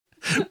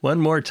One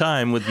more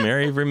time with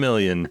Mary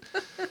Vermillion.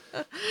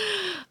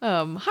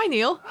 Hi,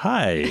 Neil.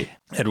 Hi.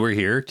 And we're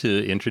here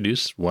to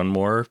introduce one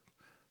more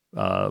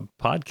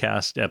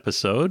podcast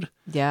episode.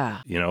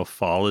 Yeah. You know,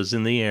 fall is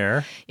in the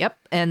air. Yep.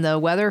 And the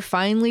weather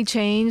finally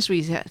changed.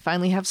 We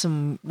finally have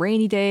some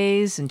rainy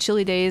days and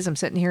chilly days. I'm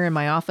sitting here in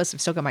my office.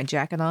 I've still got my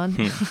jacket on.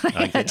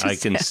 I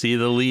can see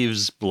the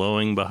leaves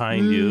blowing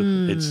behind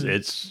you.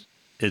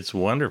 It's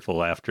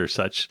wonderful after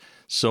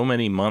so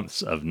many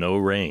months of no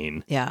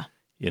rain. Yeah.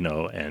 You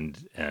know,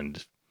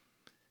 and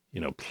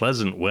you know,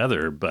 pleasant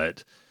weather,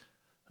 but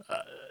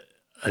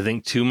I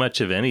think too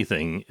much of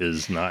anything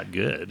is not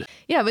good.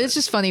 Yeah, but it's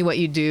just funny what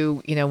you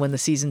do, you know, when the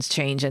seasons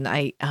change. And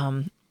I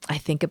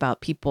think about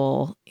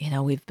people, you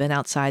know, we've been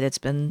outside. It's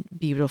been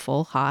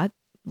beautiful, hot,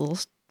 a little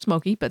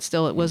smoky, but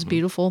still it was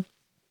beautiful.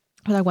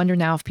 But I wonder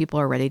now if people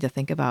are ready to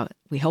think about,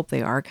 we hope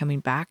they are coming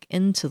back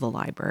into the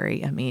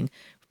library. I mean,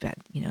 we've had,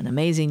 you know, an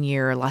amazing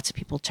year, lots of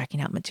people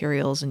checking out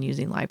materials and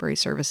using library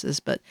services,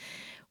 but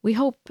we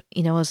hope,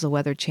 you know, as the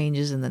weather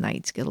changes and the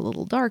nights get a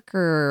little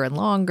darker and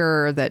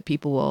longer, that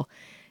people will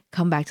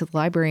come back to the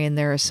library and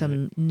there are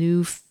some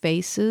new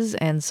faces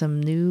and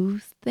some new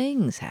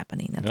things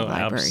happening at the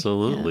library.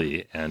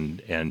 Absolutely. Yeah.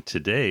 And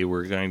today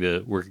we're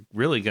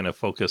really going to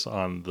focus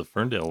on the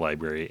Ferndale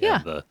Library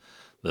and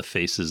the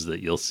faces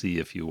that you'll see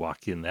if you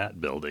walk in that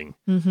building.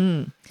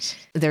 Mm-hmm.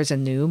 There's a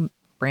new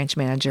branch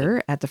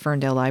manager at the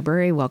Ferndale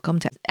Library. Welcome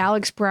to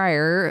Alex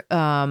Breyer,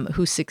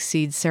 who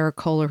succeeds Sarah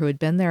Kohler, who had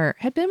been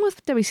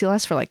with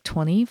WCLS for like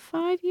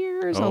 25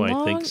 years.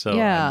 I think so.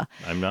 Yeah.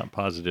 I'm not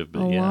positive,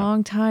 but a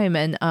long time.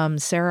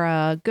 And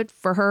Sarah, good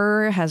for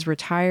her, has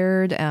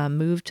retired,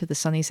 moved to the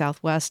sunny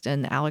Southwest.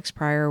 And Alex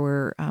Breyer,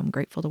 we're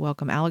grateful to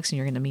welcome Alex, and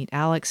you're going to meet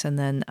Alex. And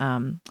then,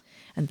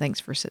 and thanks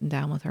for sitting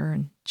down with her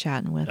and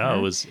chatting with her.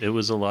 It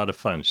was a lot of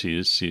fun. She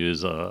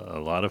was a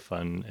lot of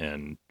fun,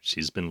 and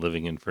she's been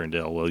living in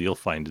Ferndale. Well, you'll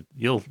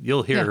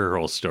hear her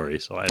whole story.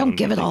 So I don't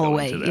give it all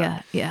away.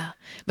 Yeah.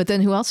 But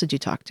then who else did you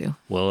talk to?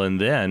 Well,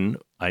 and then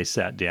I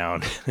sat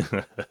down.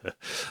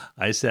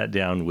 I sat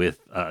down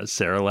with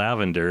Sarah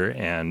Lavender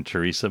and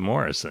Teresa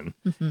Morrison,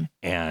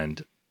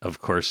 and of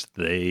course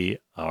they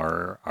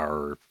are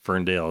our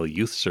Ferndale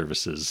Youth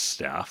Services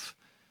staff.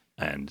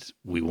 And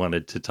I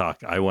wanted to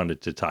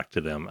talk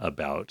to them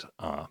about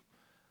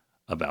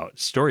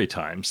story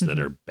times that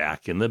are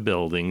back in the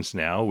buildings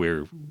now.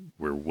 We're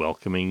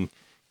welcoming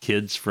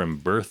kids from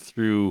birth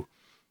through,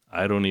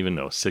 I don't even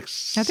know,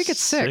 6. I think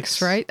it's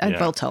 6, right? Yeah.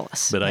 They'll tell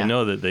us. But I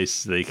know that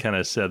they kind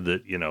of said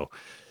that, you know,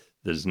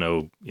 there's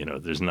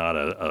not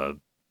a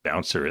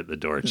bouncer at the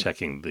door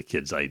checking the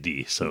kid's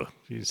ID. So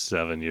if you're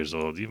 7 years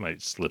old, you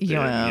might slip in. You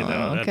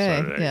know, okay.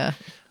 That's all right.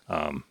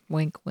 Yeah.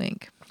 Wink,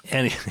 wink.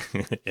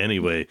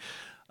 Anyway,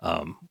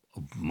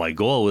 my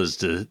goal was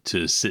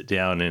to sit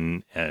down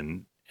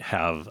and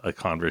have a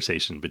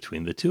conversation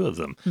between the two of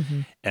them,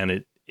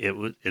 and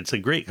it's a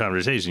great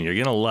conversation. You're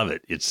gonna love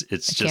it. It's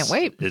just can't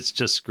wait. It's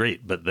just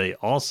great. But I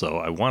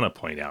want to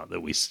point out that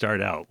we start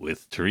out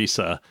with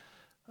Teresa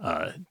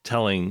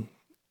telling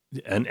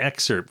an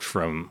excerpt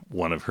from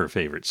one of her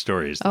favorite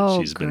stories that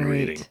she's been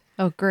reading.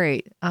 Oh,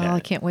 great!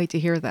 I can't wait to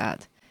hear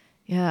that.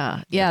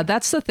 Yeah,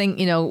 that's the thing.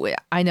 You know,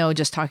 I know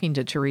just talking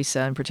to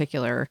Teresa in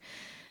particular,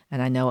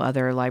 and I know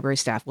other library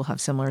staff will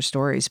have similar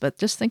stories, but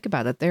just think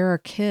about it. There are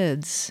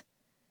kids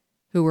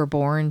who were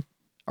born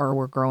or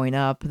were growing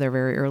up their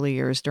very early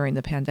years during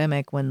the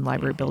pandemic when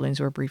library buildings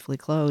were briefly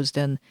closed,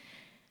 and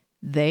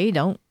they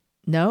don't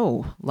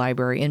know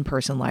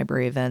in-person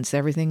library events.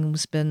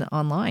 Everything's been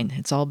online.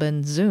 It's all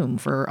been Zoom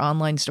for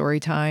online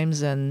story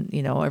times and,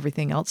 you know,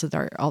 everything else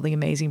that all the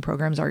amazing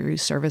programs our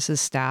youth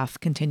services staff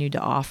continued to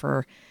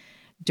offer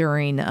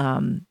during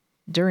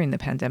the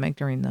pandemic,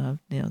 during the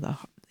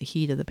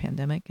heat of the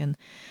pandemic, and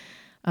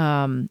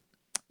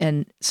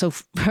so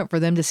for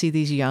them to see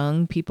these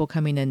young people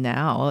coming in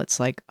now, it's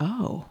like,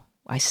 oh,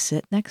 I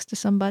sit next to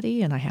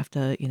somebody and I have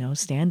to, you know,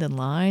 stand in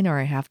line, or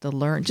I have to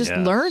learn.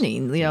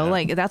 Learning, you know,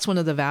 like that's one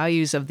of the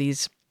values of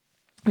these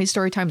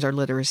story times are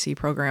literacy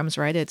programs,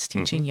 right? It's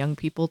teaching young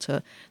people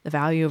the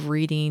value of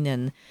reading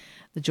and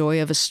the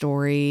joy of a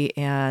story,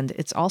 and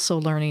it's also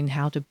learning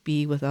how to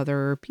be with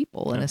other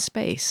people in a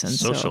space and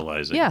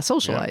socializing.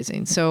 Socializing.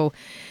 Yeah. So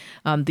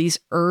these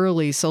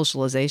early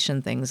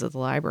socialization things that the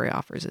library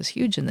offers is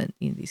huge, and that,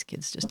 you know, these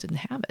kids just didn't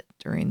have it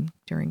during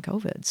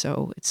COVID.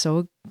 So it's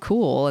so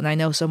cool, and I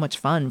know so much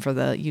fun for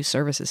the youth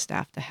services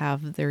staff to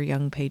have their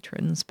young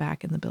patrons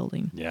back in the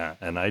building. Yeah,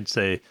 and I'd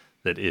say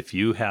that if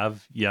you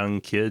have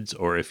young kids,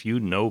 or if you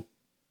know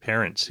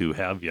parents who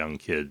have young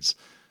kids,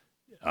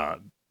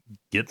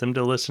 get them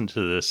to listen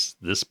to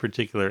this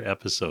particular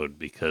episode,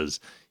 because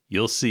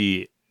you'll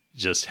see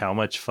just how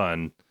much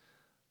fun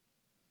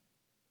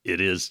it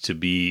is to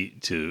be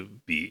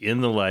in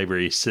the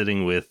library,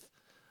 sitting with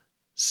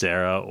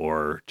Sarah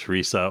or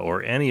Teresa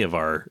or any of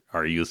our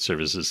youth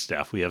services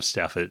staff. We have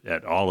staff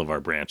at all of our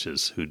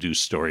branches who do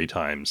story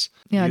times.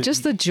 Yeah,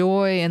 just the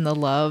joy and the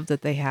love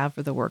that they have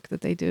for the work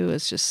that they do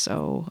is just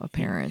so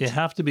apparent. You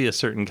have to be a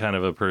certain kind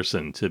of a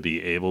person to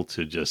be able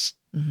to just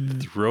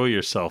throw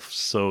yourself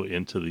so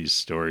into these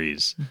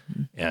stories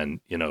and,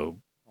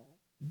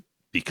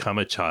 become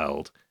a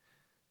child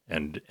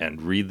and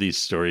read these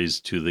stories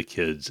to the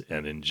kids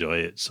and enjoy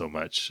it so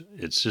much.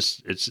 It's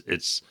just,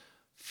 it's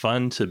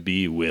fun to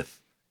be with,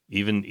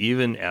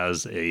 even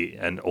as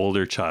an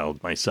older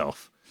child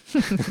myself.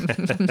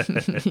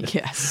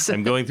 Yes.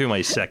 I'm going through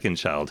my second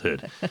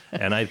childhood,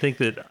 and I think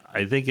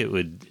it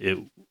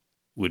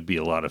would be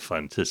a lot of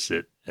fun to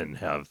sit and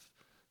have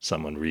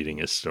someone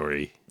reading a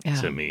story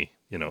to me,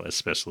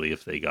 especially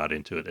if they got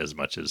into it as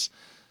much as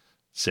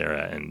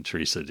Sarah and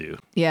Teresa do.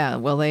 Yeah,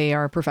 well, they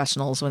are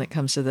professionals when it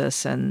comes to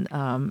this, and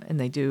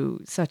they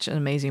do such an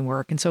amazing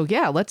work. And so,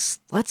 yeah, let's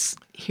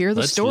hear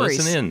the stories.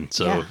 Let's listen in.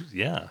 So,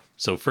 yeah.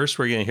 So first,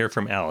 we're going to hear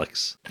from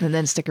Alex, and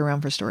then stick around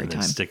for story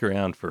time. Stick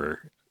around for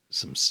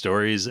some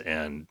stories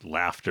and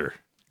laughter.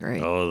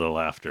 Great. Oh, the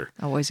laughter!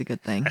 Always a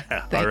good thing.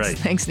 Thanks. All right.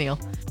 Thanks, Neil.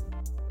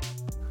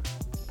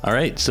 All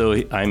right,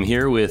 so I'm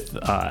here with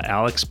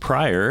Alex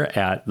Pryor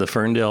at the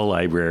Ferndale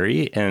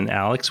Library. And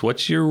Alex,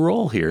 what's your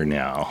role here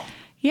now?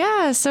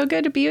 Yeah, so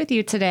good to be with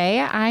you today.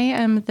 I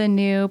am the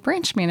new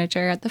branch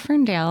manager at the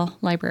Ferndale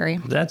Library.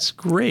 That's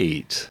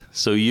great.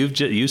 So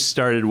you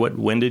started,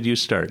 when did you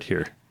start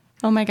here?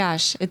 Oh my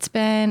gosh, it's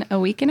been a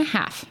week and a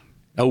half.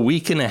 A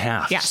week and a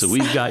half. Yes. So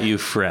we've got you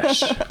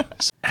fresh.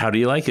 How do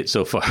you like it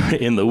so far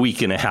in the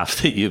week and a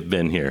half that you've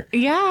been here?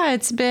 Yeah,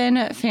 it's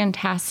been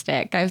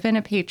fantastic. I've been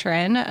a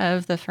patron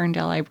of the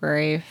Ferndale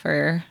Library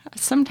for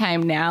some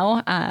time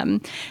now,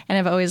 and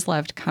I've always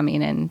loved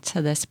coming into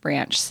this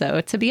branch.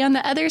 So to be on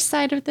the other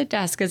side of the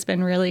desk has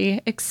been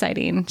really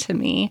exciting to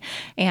me,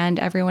 and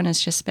everyone has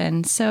just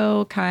been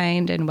so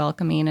kind and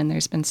welcoming, and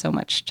there's been so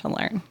much to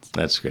learn.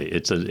 That's great.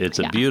 It's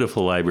a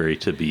beautiful library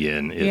to be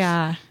in.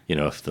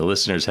 If the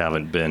listeners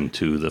haven't been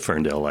to the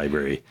Ferndale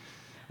Library,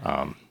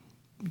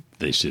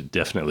 they should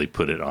definitely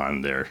put it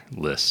on their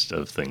list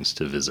of things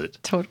to visit.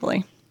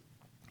 Totally.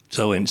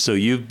 So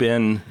you've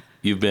been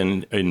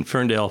in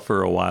Ferndale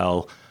for a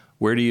while.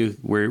 Where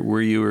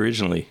were you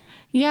originally?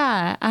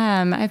 Yeah,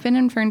 I've been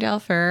in Ferndale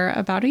for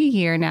about a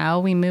year now.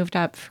 We moved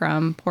up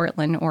from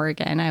Portland,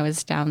 Oregon. I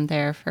was down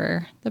there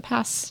for the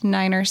past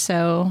 9 or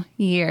so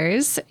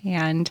years,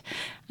 and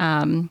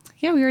we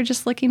were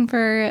just looking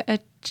for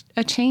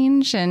a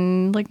change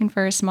and looking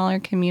for a smaller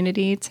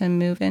community to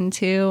move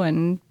into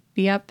and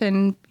be up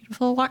in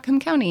beautiful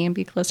Whatcom County and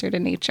be closer to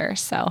nature.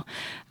 So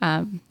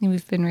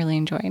we've been really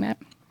enjoying it.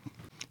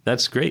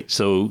 That's great.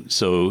 So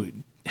do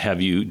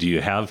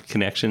you have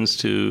connections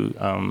to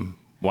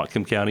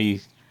Whatcom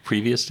County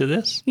previous to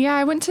this? Yeah,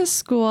 I went to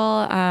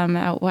school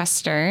at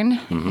Western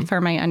for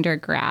my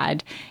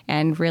undergrad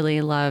and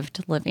really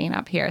loved living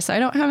up here. So I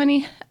don't have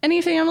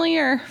any family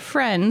or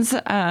friends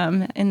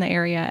in the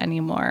area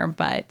anymore,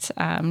 but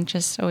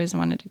just always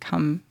wanted to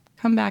come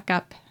back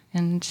up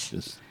and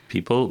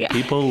People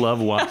love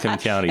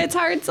Whatcom County. It's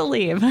hard to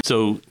leave.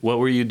 So what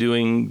were you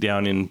doing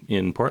down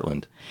in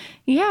Portland?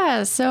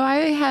 Yeah, so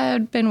I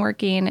had been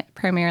working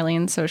primarily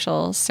in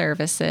social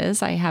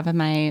services. I have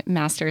my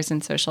master's in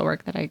social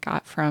work that I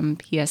got from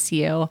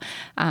PSU,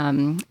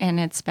 and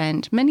had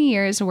spent many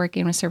years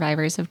working with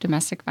survivors of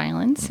domestic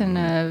violence in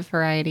a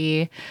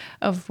variety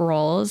of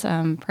roles,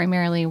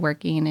 primarily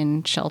working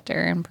in shelter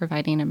and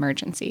providing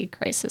emergency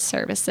crisis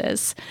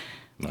services.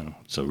 Wow.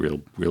 So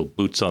real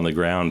boots on the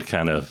ground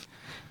kind of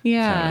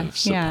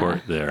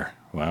support there.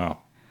 Wow.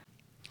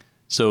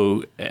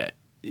 So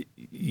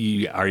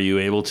are you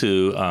able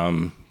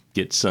to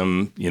get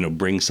some,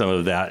 bring some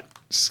of that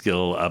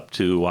skill up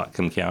to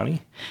Whatcom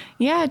County?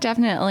 Yeah,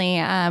 definitely.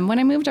 When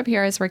I moved up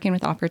here, I was working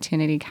with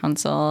Opportunity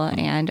Council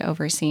and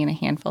overseeing a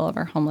handful of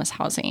our homeless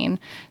housing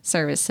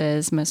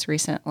services, most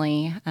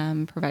recently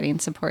providing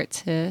support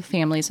to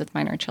families with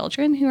minor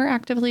children who are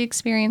actively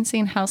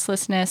experiencing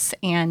houselessness.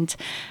 And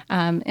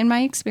in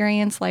my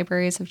experience,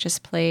 libraries have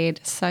just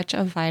played such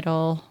a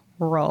vital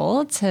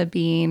role to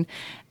being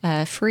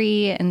a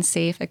free and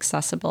safe,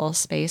 accessible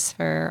space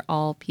for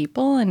all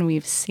people. And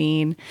we've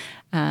seen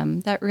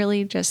that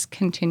really just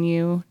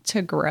continue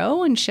to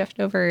grow and shift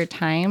over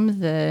time,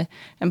 the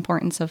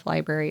importance of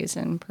libraries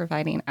and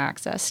providing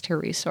access to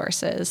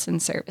resources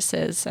and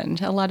services.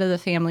 And a lot of the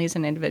families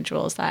and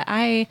individuals that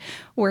I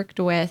worked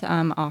with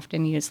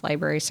often used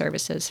library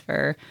services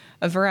for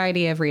a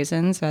variety of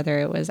reasons, whether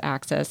it was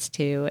access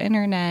to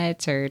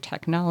internet or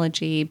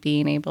technology,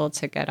 being able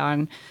to get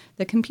on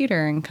the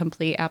computer and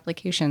complete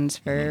applications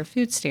for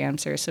food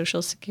stamps or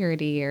Social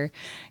Security, or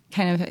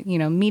kind of,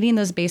 meeting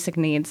those basic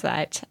needs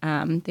that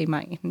they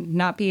might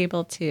not be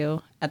able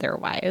to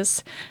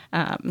otherwise.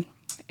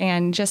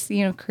 And just,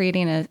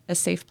 creating a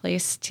safe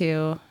place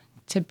to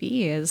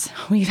be, as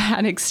we've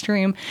had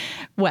extreme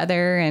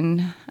weather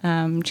and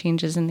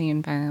changes in the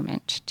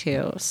environment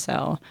too.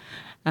 So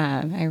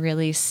I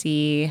really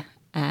see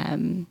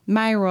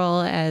my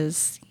role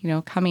as,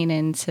 coming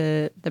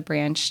into the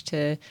branch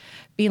to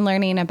be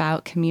learning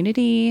about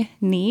community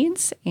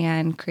needs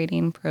and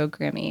creating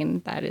programming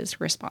that is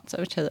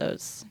responsive to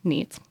those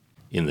needs.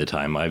 In the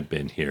time I've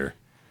been here,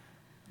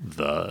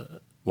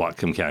 the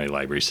Whatcom County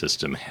Library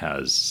System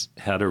has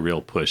had a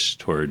real push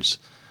towards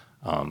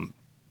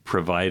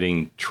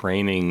providing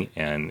training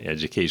and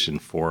education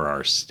for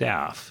our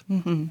staff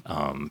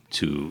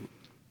to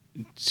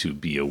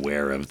be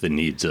aware of the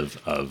needs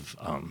of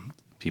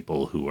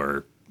people who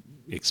are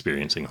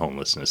experiencing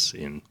homelessness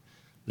in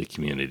the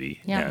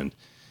community. Yeah. And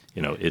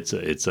it's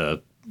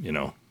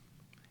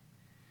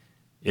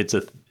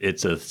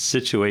a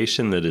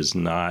situation that is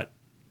not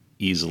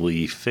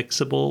easily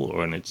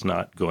fixable, and it's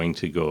not going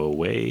to go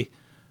away.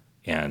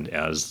 And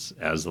as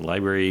the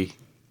library,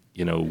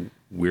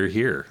 we're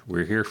here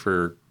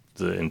for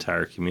the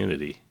entire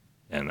community,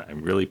 and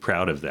I'm really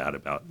proud of that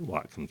about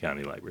Whatcom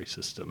County Library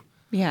System.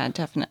 Yeah,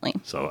 definitely.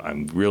 So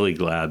I'm really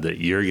glad that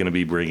you're going to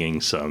be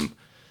bringing some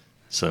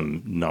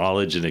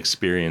knowledge and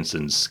experience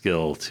and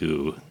skill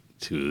to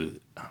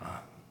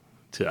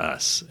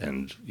us,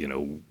 and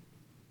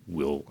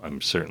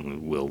I'm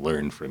certain we'll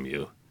learn from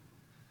you.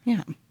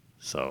 Yeah.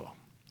 So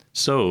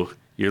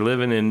you're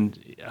living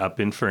up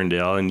in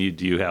Ferndale, and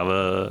do you have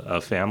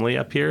a family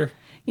up here?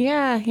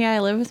 Yeah. I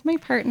live with my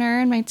partner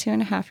and my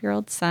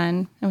 2.5-year-old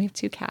son, and we have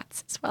 2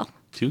 cats as well.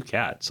 2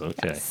 cats.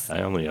 Okay. Yes.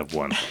 I only have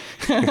 1.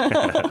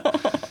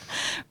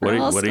 We're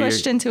all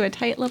squished into a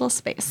tight little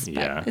space,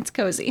 but it's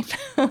cozy.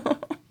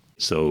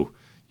 So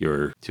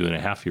your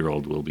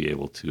 2.5-year-old will be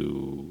able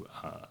to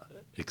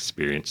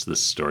experience the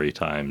story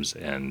times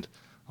and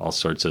all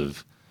sorts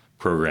of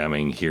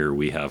programming here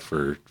we have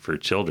for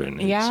children.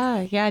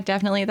 Yeah,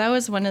 definitely. That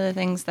was one of the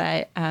things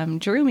that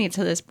drew me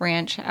to this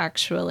branch,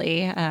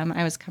 actually.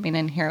 I was coming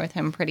in here with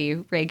him pretty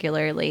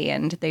regularly,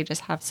 and they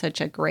just have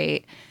such a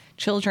great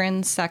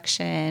children's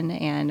section,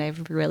 and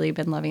I've really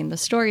been loving the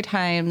story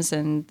times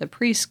and the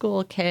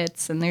preschool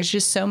kits, and there's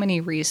just so many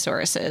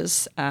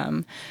resources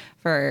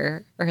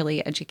for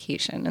early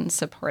education and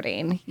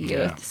supporting youth.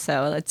 Yeah.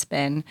 So it's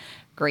been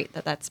great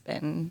that that's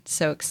been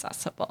so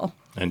accessible.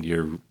 And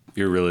you're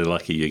really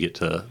lucky you get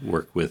to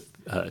work with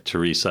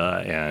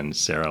Teresa and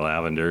Sarah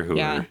Lavender, who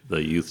are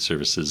the youth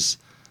services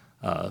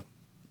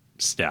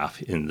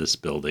staff in this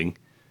building.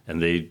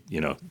 And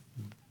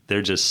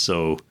they're just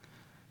so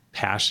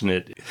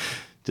passionate.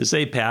 To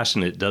say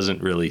passionate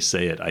doesn't really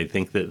say it. I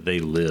think that they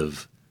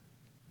live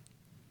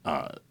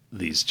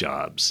these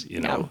jobs.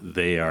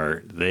 They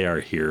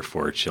are here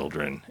for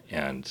children,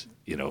 and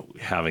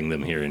having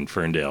them here in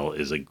Ferndale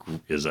is a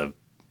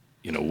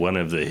one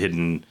of the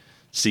hidden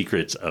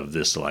secrets of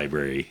this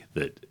library,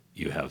 that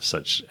you have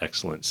such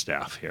excellent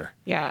staff here.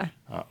 Yeah.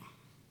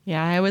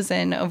 I was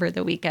in over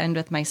the weekend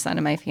with my son,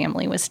 and my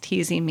family was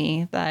teasing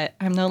me that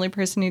I'm the only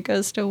person who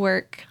goes to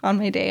work on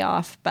my day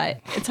off, but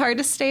it's hard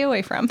to stay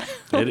away from.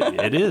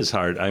 It is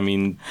hard. I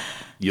mean,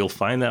 you'll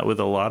find that with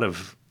a lot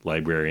of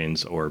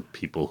librarians or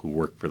people who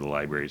work for the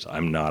libraries.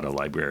 I'm not a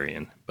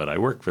librarian, but I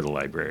work for the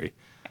library.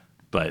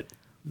 But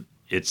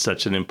it's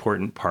such an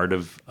important part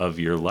of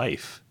your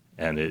life,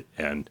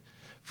 and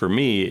for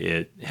me,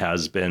 it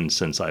has been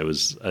since I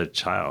was a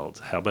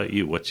child. How about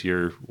you? What's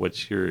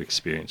your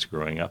experience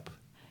growing up?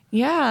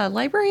 Yeah,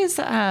 libraries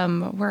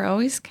were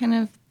always kind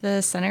of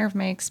the center of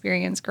my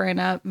experience growing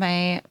up.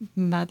 My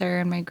mother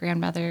and my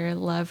grandmother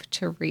loved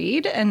to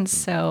read, and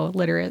so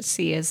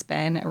literacy has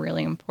been a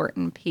really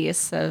important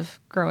piece of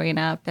growing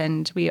up,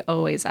 and we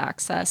always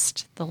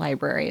accessed the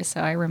library.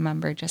 So I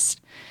remember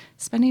just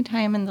spending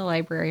time in the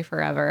library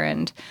forever,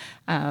 and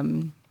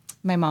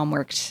my mom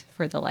worked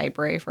for the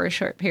library for a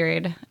short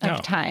period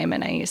of time,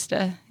 and I used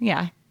to,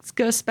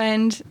 go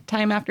spend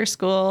time after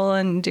school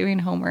and doing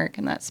homework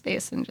in that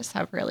space, and just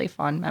have really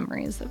fond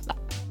memories of that.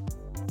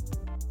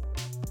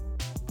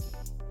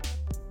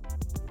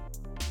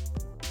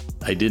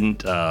 I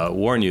didn't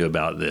warn you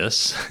about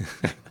this.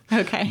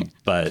 Okay.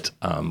 But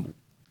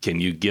can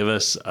you give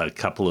us a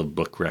couple of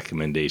book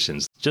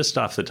recommendations just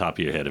off the top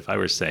of your head? If I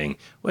were saying,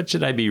 what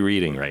should I be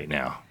reading right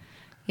now?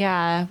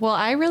 Yeah, well,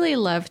 I really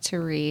love to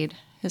read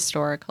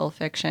historical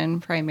fiction.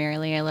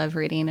 Primarily, I love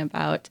reading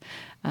about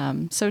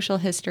social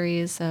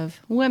histories of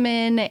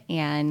women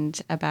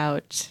and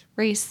about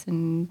race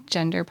and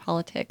gender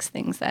politics,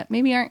 things that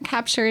maybe aren't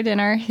captured in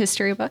our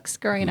history books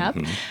growing up.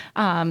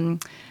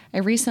 I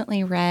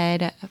recently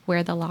read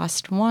Where the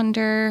Lost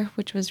Wander,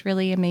 which was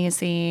really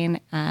amazing.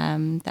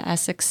 The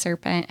Essex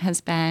Serpent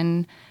has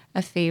been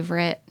a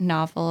favorite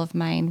novel of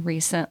mine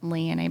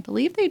recently, and I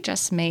believe they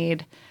just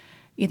made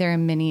either a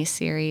mini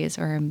series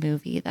or a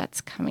movie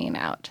that's coming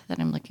out that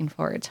I'm looking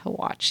forward to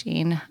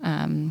watching.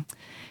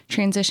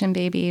 Transition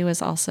Baby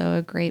was also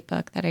a great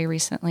book that I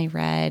recently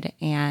read,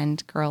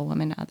 and Girl,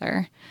 Woman,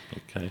 Other.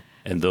 Okay.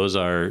 And those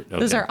are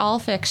all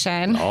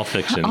fiction. All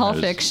fiction.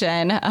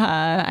 Fiction.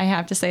 I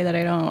have to say that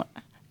I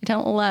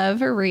don't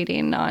love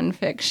reading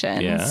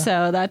nonfiction. Yeah.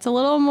 So that's a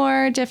little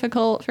more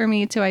difficult for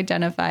me to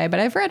identify, but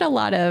I've read a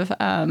lot of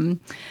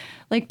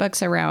like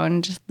books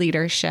around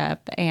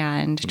leadership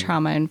and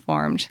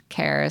trauma-informed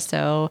care.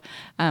 So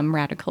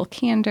Radical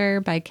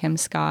Candor by Kim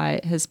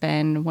Scott has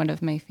been one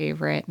of my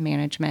favorite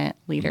management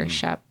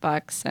leadership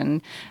books,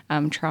 and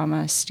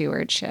Trauma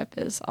Stewardship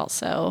is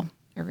also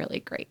a really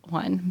great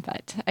one.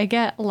 But I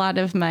get a lot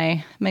of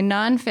my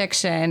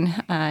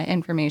nonfiction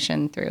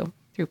information through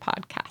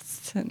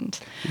podcasts. And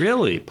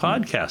really,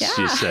 podcasts,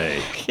 you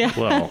say? Yeah.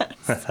 Well,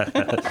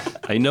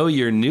 I know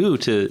you're new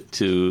to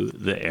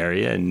the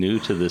area and new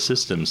to the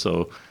system,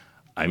 so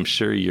I'm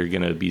sure you're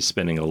going to be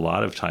spending a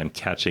lot of time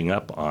catching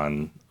up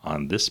on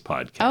this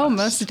podcast. Oh,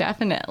 most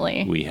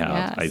definitely. We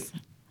have. Yes.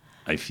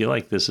 I feel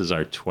like this is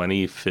our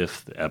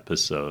 25th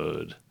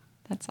episode.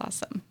 That's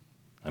awesome.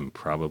 I'm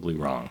probably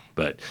wrong,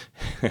 but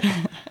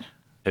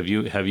have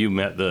you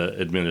met the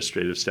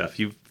administrative staff?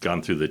 You've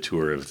gone through the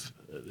tour of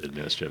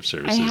administrative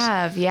services. I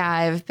have, yeah.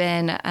 I've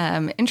been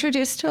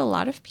introduced to a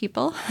lot of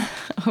people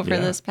over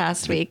this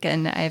past week,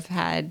 and I've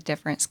had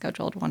different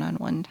scheduled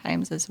one-on-one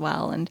times as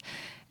well, and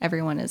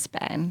everyone has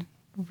been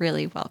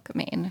really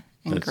welcoming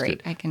and That's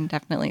great. good. I can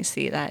definitely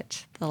see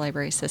that the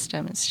library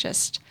system is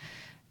just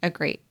a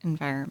great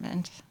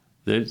environment.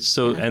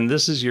 And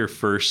this is your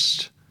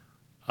first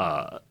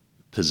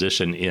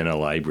position in a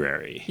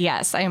library.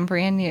 Yes, I am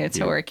brand new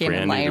to working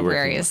in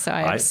libraries, so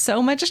I have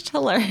so much to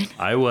learn.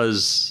 I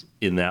was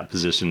in that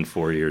position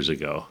 4 years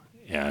ago,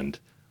 and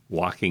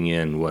walking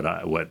in,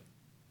 what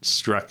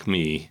struck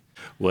me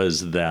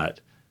was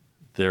that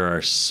there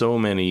are so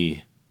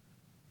many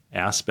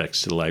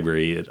aspects to the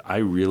library that I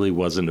really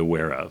wasn't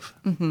aware of.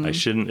 I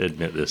shouldn't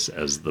admit this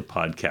as the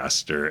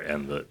podcaster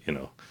and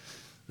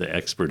the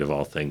expert of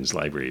all things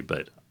library,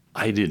 but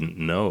I didn't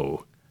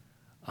know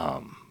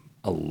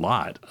a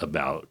lot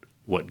about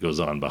what goes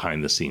on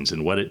behind the scenes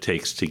and what it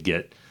takes to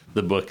get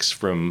the books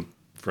from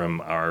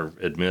our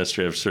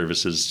administrative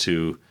services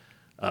to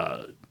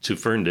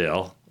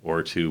Ferndale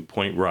or to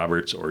Point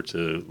Roberts or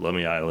to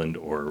Lummi Island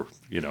or.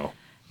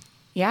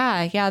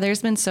 Yeah.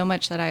 There's been so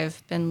much that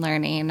I've been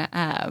learning.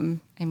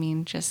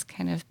 Just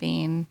kind of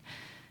being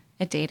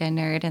a data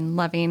nerd and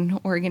loving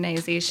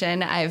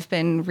organization, I've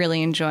been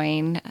really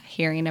enjoying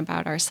hearing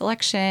about our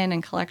selection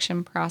and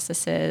collection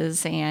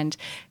processes and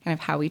kind of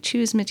how we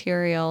choose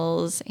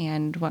materials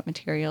and what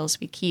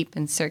materials we keep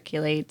and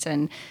circulate.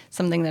 And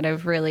something that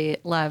I've really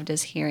loved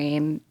is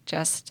hearing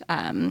just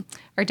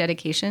our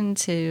dedication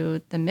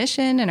to the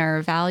mission and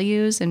our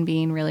values and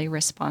being really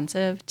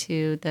responsive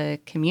to the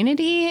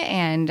community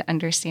and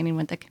understanding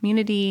what the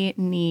community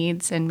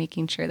needs and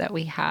making sure that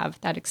we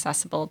have that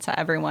accessible to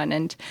everyone,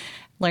 and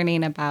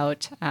learning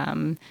about,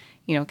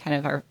 kind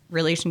of our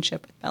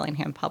relationship with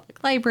Bellingham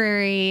Public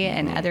Library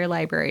and other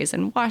libraries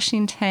in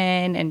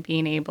Washington, and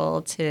being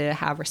able to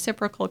have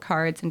reciprocal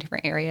cards in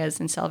different areas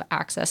and still have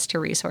access to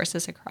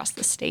resources across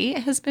the state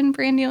has been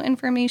brand new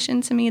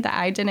information to me that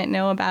I didn't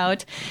know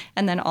about.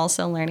 And then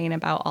also learning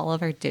about all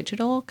of our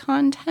digital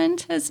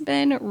content has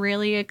been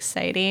really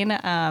exciting.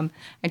 I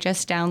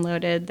just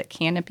downloaded the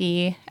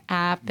Canopy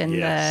app and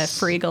the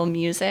Freegal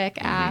Music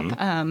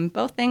app,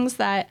 both things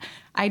that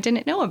I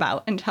didn't know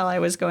about until I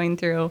was going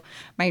through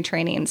my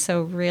training.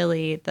 So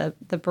really the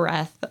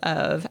breadth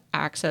of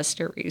access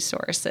to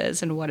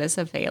resources and what is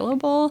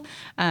available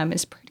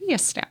is pretty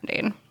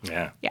astounding.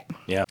 Yeah.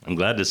 I'm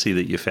glad to see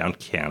that you found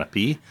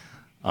Canopy,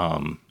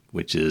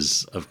 which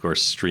is, of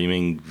course,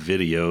 streaming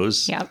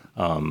videos. Yep.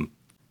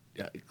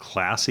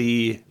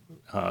 Classy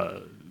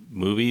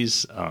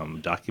movies,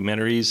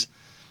 documentaries.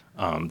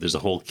 There's a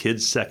whole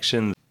kids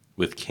section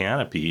with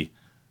Canopy.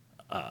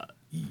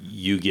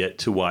 You get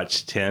to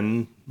watch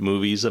 10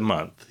 movies a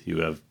month. You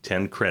have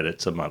 10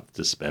 credits a month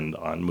to spend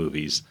on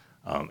movies.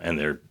 And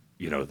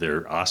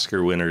they're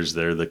Oscar winners.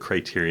 They're the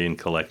Criterion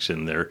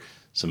Collection. They're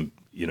some,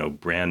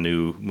 brand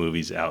new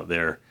movies out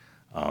there.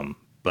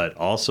 But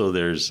also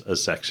there's a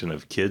section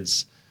of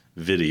kids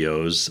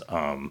videos,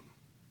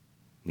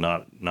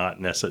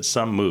 not necessarily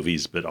some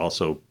movies, but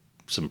also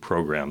some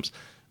programs.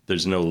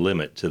 There's no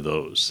limit to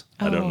those.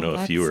 I don't know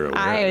if you were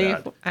aware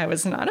of that. I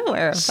was not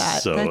aware of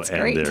that. So, that's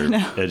great and to they're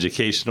know.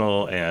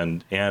 educational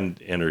and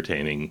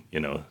entertaining,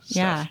 stuff.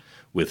 Yeah.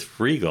 With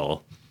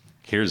Freegal,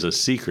 here's a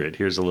secret.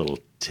 Here's a little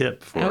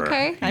tip for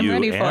I'm you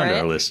ready and for our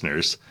it.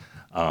 listeners.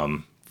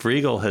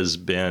 Freegal has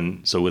been,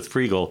 so with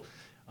Freegal,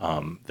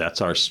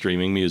 that's our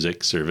streaming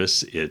music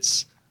service.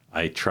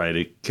 I try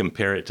to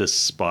compare it to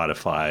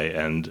Spotify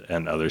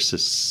and other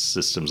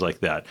systems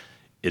like that.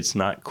 It's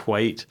not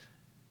quite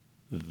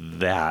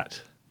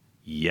that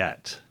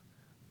yet,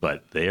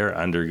 but they are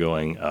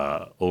undergoing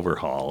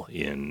overhaul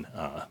in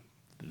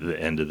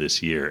the end of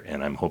this year,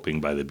 and I'm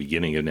hoping by the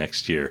beginning of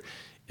next year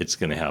it's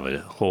going to have a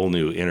whole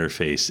new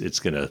interface. It's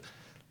going to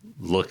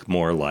look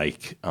more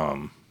like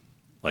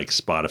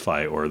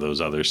Spotify or those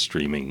other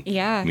streaming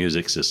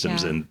music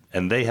systems,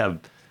 and they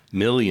have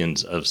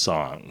millions of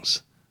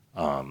songs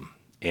and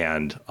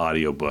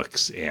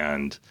audiobooks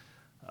and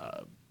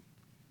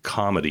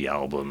comedy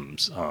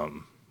albums.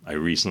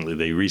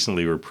 They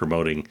recently were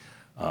promoting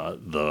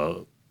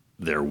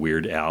their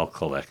Weird Al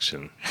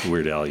collection,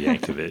 Weird Al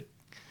Yankovic,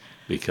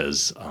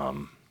 because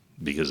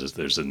because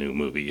there's a new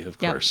movie, of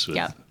Yep, course,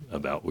 yep.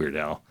 about Weird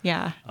Al.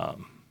 Yeah.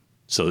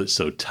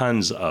 So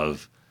tons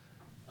of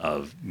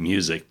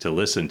music to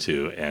listen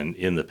to, and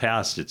in the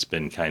past it's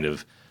been kind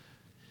of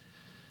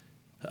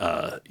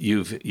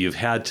you've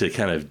had to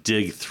kind of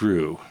dig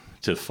through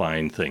to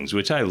find things,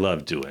 which I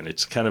love doing.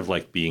 It's kind of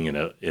like being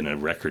in a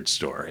record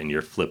store and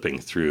you're flipping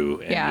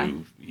through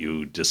and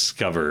you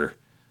discover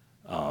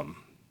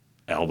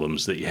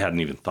albums that you hadn't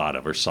even thought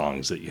of, or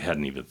songs that you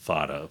hadn't even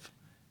thought of,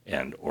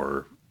 and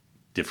or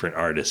different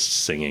artists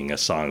singing a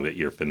song that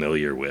you're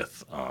familiar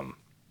with.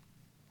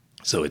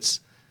 So it's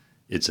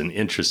an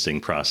interesting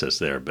process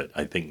there, but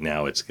I think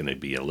now it's going to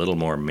be a little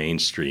more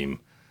mainstream,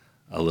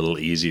 a little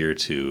easier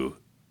to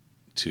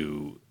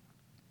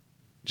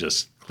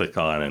just click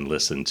on and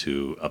listen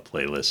to a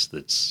playlist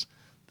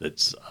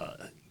that's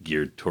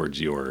geared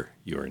towards your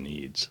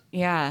needs.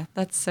 Yeah,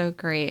 that's so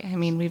great. I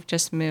mean, we've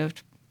just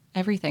moved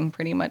everything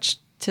pretty much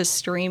to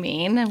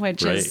streaming,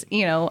 which is,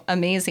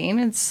 amazing.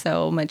 It's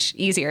so much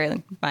easier,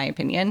 in my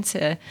opinion,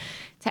 to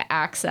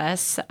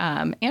access.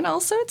 And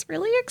also it's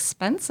really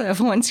expensive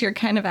once you're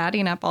kind of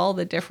adding up all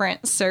the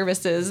different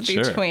services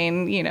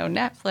between,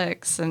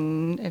 Netflix,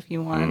 and if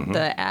you want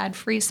the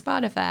ad-free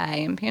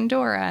Spotify and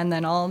Pandora, and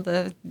then all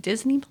the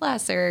Disney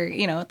Plus, or,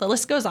 the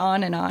list goes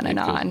on and on and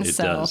on. It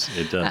does.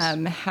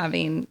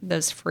 Having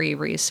those free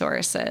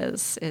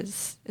resources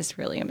is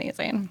really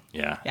amazing.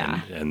 Yeah.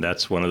 Yeah. And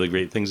that's one of the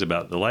great things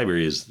about the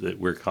library, is that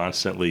we're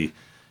constantly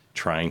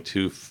trying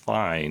to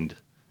find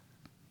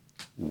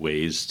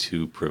ways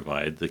to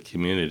provide the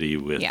community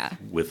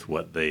with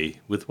what they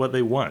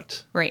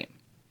want. Right.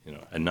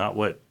 And not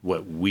what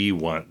we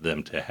want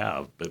them to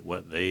have, but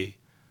what they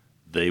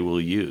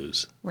will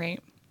use.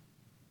 Right.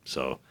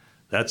 So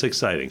that's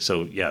exciting.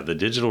 So yeah, the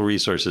digital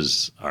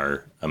resources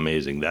are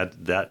amazing.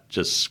 That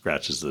just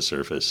scratches the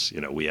surface.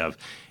 We have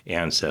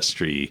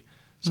Ancestry,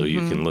 so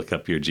you can look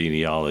up your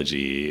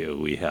genealogy.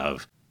 We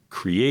have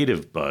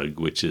Creative Bug,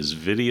 which is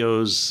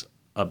videos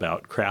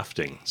about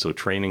crafting. So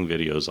training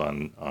videos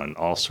on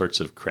all sorts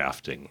of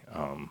crafting.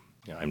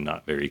 I'm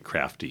not very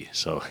crafty,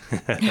 so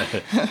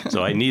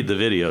so I need the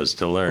videos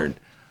to learn.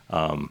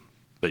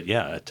 But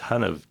yeah, a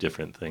ton of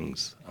different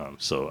things.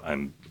 So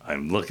I'm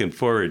looking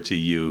forward to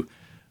you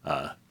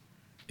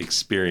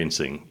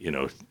experiencing,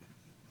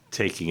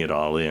 taking it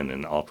all in,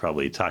 and I'll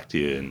probably talk to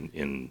you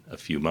in a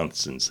few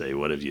months and say,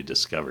 what have you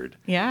discovered?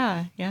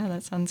 Yeah,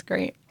 that sounds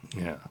great.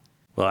 Yeah.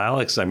 Well,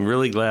 Alex, I'm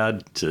really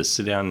glad to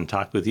sit down and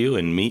talk with you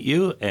and meet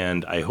you,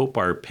 and I hope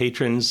our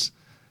patrons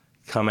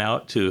come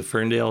out to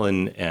Ferndale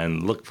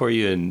and look for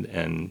you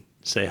and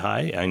say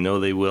hi. I know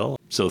they will.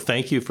 So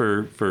thank you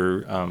for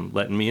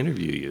letting me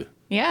interview you.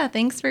 Yeah,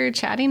 thanks for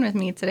chatting with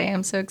me today.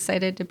 I'm so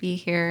excited to be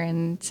here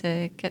and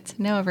to get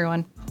to know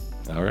everyone.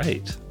 All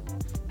right.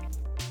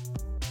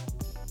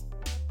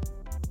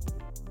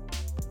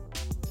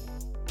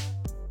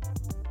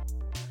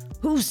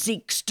 Who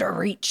seeks to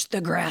reach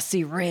the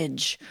grassy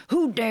ridge?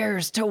 Who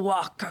dares to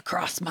walk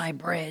across my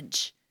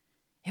bridge?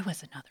 It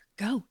was another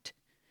goat.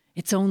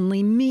 It's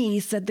only me,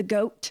 said the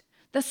goat,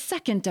 the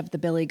second of the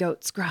billy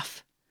goat's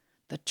gruff.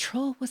 The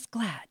troll was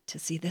glad to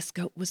see this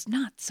goat was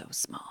not so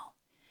small.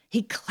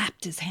 He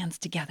clapped his hands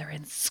together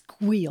and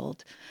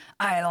squealed,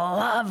 I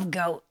love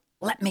goat.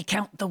 Let me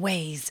count the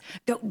ways.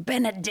 Goat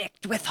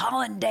Benedict with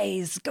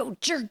hollandaise.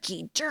 Goat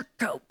jerky, jerk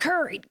goat,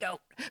 curried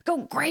goat.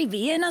 Goat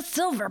gravy in a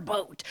silver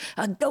boat.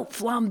 A goat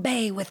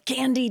flambe with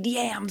candied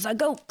yams. A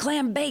goat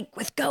clam bake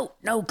with goat,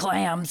 no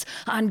clams.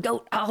 On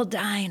goat I'll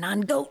dine,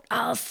 on goat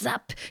I'll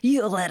sup.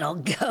 You little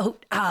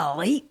goat,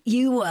 I'll eat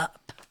you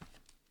up.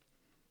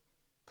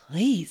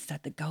 Please,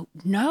 said the goat,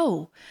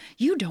 no,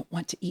 you don't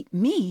want to eat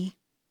me.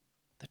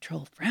 The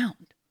troll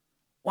frowned.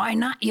 Why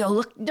not? You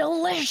look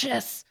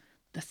delicious.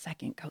 The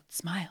second goat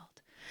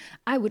smiled.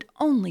 I would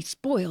only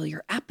spoil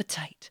your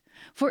appetite,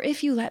 for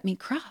if you let me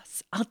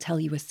cross, I'll tell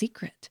you a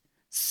secret.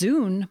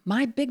 Soon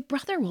my big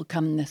brother will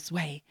come this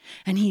way,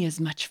 and he is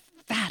much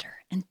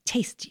fatter and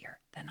tastier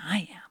than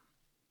I am.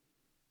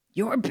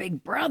 Your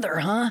big brother,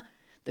 huh?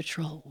 The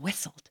troll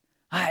whistled.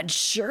 I'd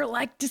sure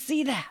like to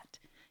see that.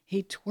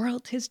 He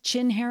twirled his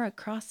chin hair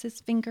across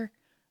his finger.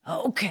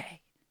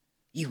 Okay,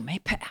 you may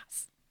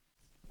pass.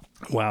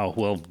 Wow.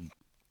 Well,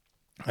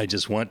 I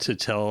just want to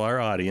tell our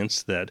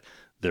audience that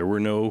there were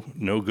no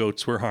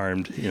goats were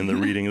harmed in the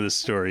reading of this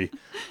story.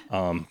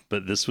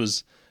 But this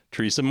was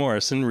Teresa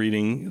Morrison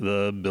reading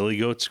The Billy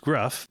Goat's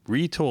Gruff,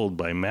 retold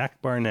by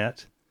Mac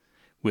Barnett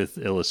with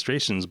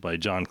illustrations by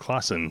John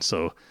Clausen.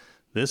 So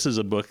this is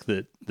a book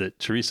that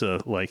Teresa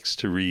likes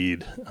to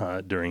read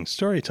during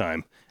story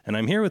time. And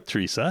I'm here with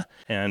Teresa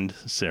and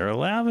Sarah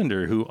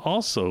Lavender, who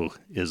also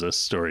is a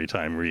story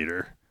time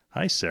reader.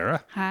 Hi,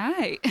 Sarah.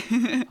 Hi.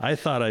 I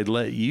thought I'd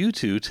let you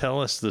two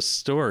tell us the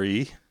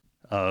story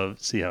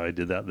of, see how I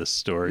did that, the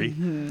story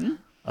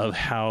of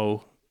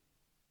how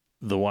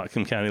the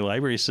Whatcom County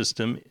Library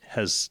System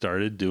has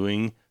started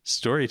doing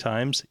story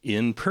times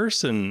in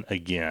person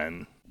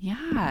again.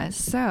 Yeah.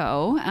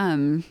 So,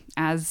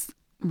 as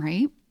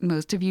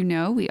most of you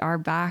know, we are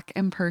back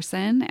in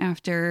person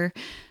after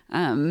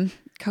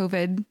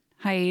COVID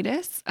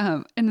hiatus.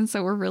 And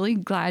so we're really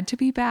glad to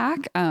be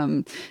back.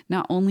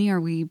 Not only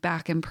are we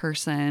back in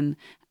person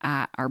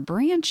at our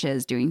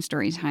branches doing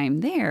story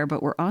time there,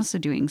 but we're also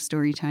doing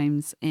story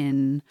times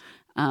in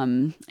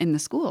the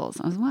schools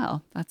as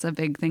well. That's a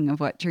big thing of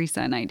what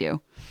Teresa and I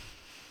do.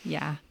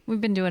 Yeah,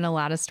 we've been doing a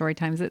lot of story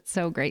times. It's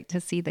so great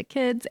to see the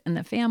kids and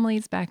the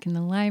families back in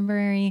the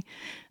library.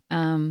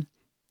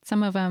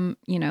 Some of them,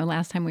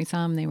 last time we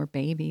saw them, they were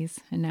babies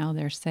and now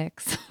they're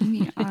 6.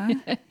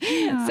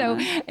 Yeah. So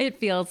it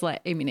feels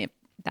like,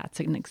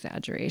 that's an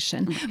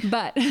exaggeration,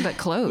 but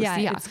close. Yeah,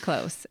 Yeah. it's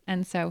close.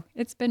 And so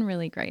it's been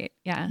really great.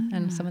 Yeah.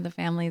 And some of the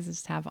families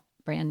just have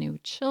brand new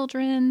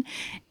children,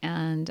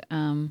 and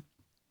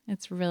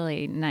it's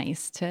really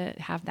nice to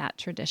have that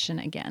tradition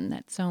again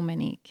that so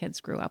many kids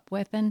grew up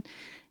with, and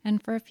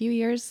for a few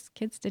years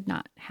kids did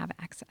not have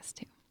access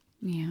to.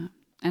 Yeah.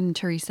 And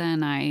Teresa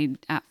and I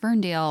at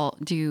Ferndale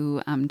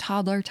do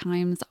toddler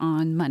times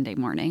on Monday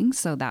morning.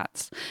 So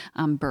that's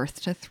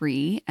birth to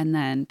 3, and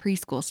then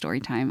preschool story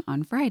time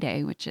on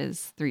Friday, which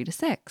is 3 to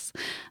 6.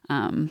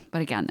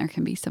 But again, there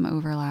can be some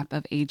overlap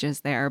of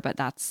ages there, but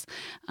that's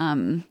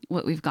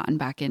what we've gotten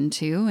back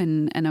into.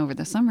 And over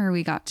the summer,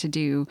 we got to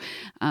do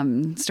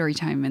story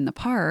time in the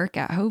park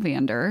at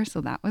Hovander.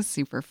 So that was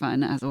super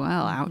fun as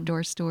well. Mm-hmm.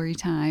 Outdoor story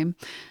time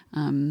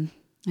in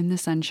the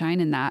sunshine.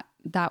 And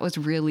that was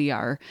really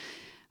our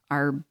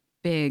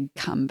big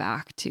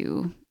comeback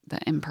to the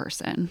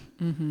in-person.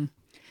 Mm-hmm.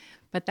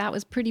 But that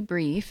was pretty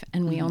brief,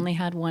 and we only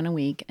had 1 a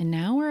week, and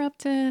now we're up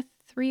to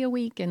 3 a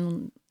week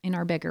in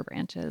our bigger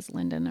branches.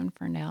 Linden and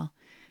Ferndale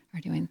are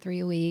doing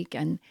 3 a week,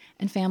 and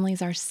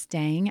families are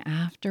staying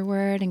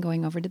afterward and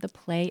going over to the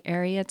play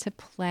area to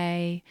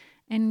play,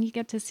 and you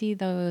get to see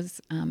those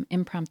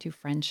impromptu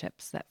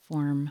friendships that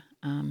form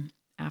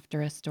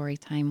after a story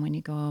time when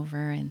you go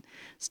over and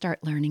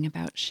start learning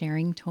about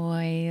sharing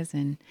toys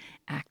and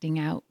acting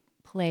out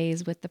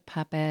plays with the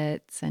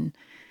puppets and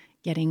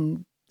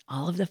getting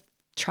all of the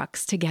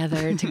trucks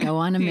together to go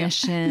on a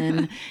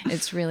mission.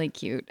 It's really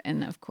cute.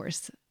 And of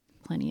course,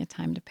 plenty of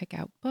time to pick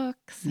out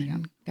books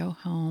and go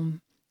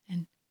home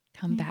and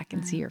come back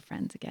and see your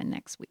friends again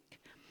next week.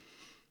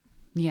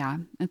 Yeah,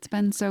 it's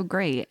been so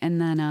great.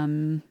 And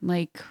then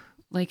like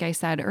I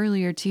said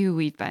earlier too,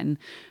 we've been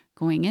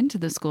going into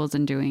the schools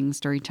and doing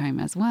story time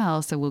as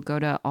well. So we'll go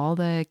to all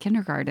the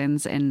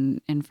kindergartens in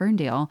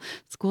Ferndale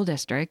School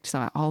District.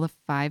 So all the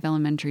 5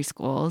 elementary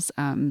schools,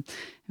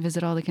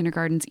 visit all the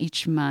kindergartens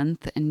each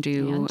month and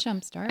do... And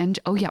Jumpstart. And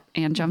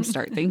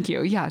Jumpstart. Thank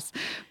you. Yes.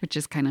 Which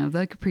is kind of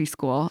like a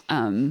preschool.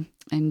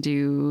 And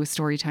do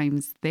story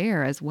times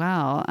there as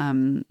well.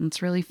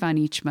 It's really fun.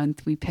 Each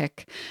month we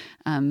pick,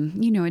 a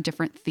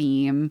different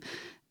theme.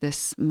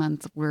 This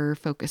month we're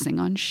focusing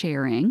on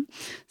sharing.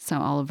 So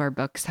all of our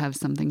books have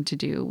something to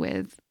do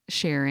with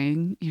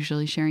sharing,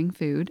 usually sharing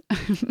food.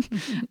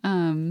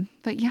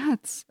 But yeah,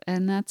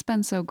 that's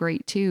been so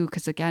great too.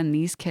 Because again,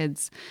 these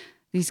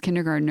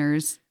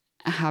kindergartners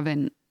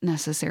haven't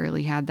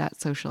necessarily had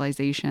that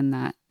socialization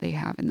that they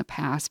have in the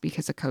past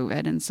because of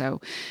COVID. And so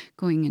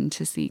going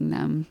into seeing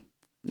them,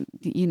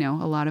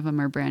 a lot of them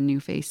are brand new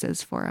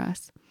faces for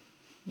us.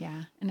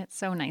 Yeah. And it's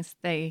so nice.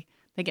 They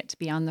get to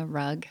be on the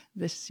rug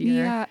this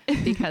year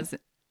because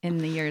in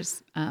the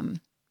years,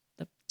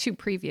 the 2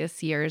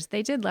 previous years,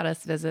 they did let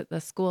us visit the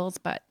schools,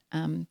 but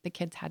the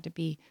kids had to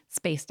be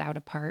spaced out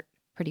apart,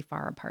 pretty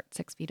far apart,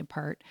 6 feet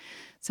apart.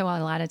 So a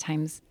lot of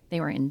times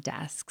they were in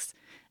desks,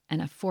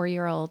 and a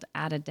 4-year-old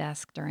at a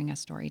desk during a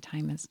story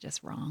time is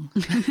just wrong.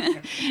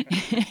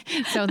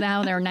 So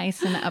now they're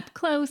nice and up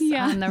close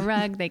on the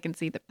rug. They can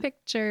see the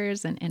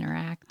pictures and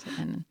interact.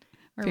 And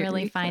we're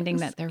really finding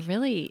that they're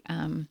really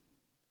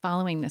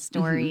following the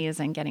stories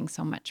and getting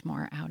so much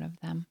more out of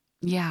them.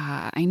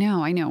 Yeah, I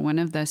know. One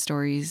of the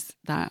stories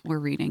that we're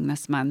reading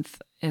this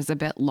month is a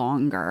bit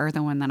longer,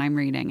 the one that I'm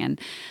reading. And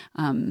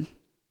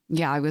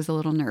I was a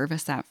little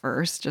nervous at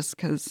first just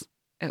because,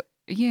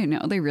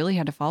 they really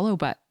had to follow,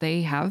 but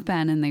they have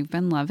been, and they've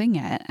been loving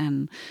it.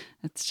 And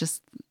it's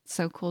just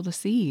so cool to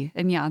see.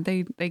 And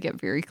they get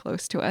very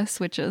close to us,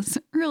 which is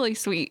really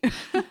sweet.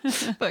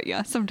 But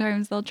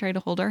sometimes they'll try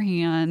to hold our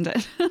hand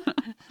and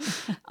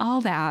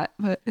all that,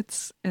 but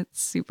it's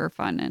super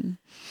fun and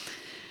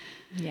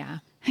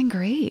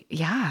great.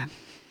 Yeah.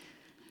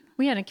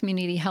 We had a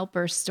community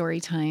helper story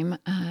time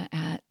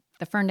at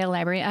the Ferndale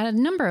Library. At a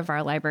number of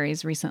our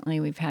libraries recently,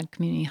 we've had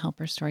community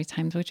helper story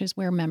times, which is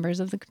where members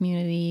of the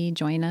community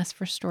join us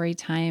for story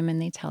time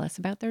and they tell us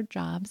about their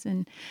jobs.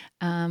 And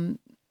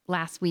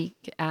last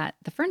week at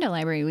the Ferndale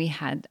Library, we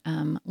had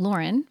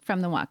Lauren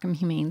from the Whatcom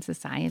Humane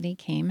Society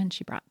came, and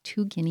she brought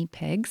 2 guinea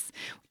pigs,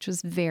 which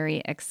was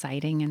very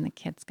exciting. And the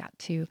kids got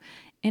to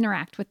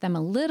interact with them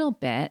a little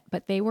bit,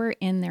 but they were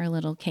in their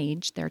little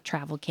cage, their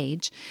travel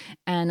cage.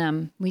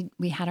 And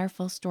we had our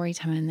full story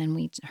time, and then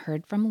we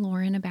heard from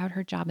Lauren about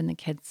her job, and the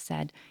kids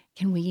said,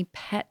 "Can we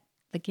pet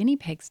the guinea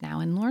pigs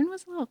now?" And Lauren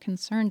was a little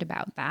concerned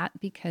about that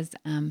because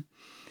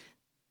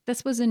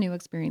this was a new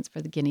experience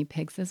for the guinea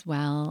pigs as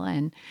well.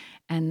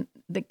 And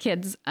the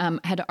kids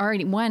had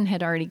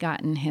already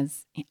gotten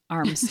his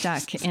arm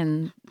stuck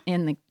in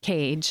the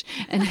cage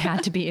and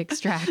had to be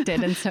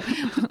extracted. And so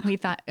we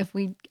thought, if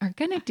we are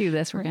going to do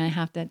this, we're going to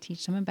have to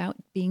teach them about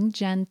being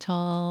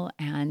gentle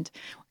and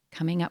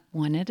coming up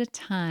one at a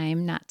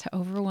time, not to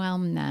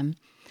overwhelm them.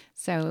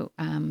 So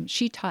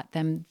she taught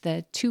them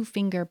the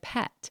 2-finger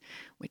pet,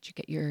 which you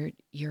get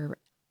your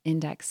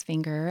index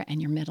finger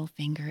and your middle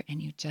finger,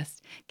 and you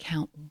just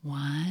count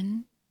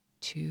 1,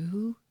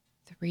 2,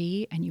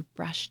 3, and you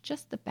brush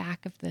just the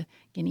back of the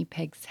guinea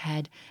pig's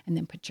head, and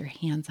then put your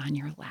hands on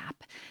your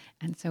lap.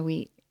 And so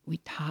we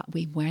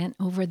went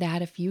over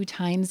that a few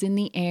times in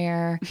the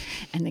air,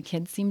 and the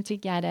kids seemed to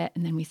get it.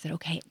 And then we said,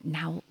 okay,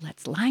 now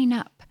let's line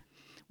up.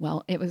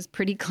 Well, it was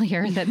pretty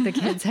clear that the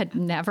kids had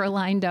never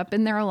lined up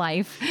in their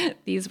life.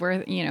 These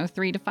were,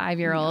 3 to 5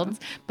 year olds,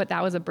 but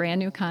that was a brand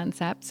new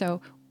concept. So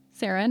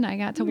Sarah and I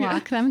got to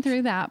walk them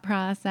through that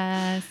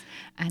process,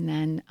 and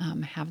then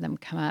have them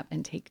come up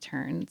and take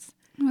turns.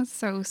 It was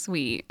so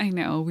sweet. I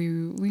know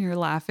we were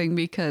laughing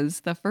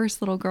because the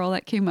first little girl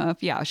that came up,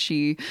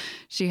 she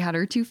had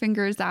her 2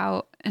 fingers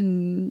out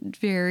and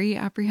very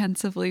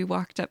apprehensively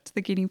walked up to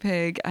the guinea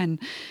pig and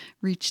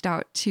reached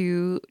out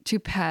to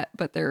pet,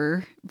 but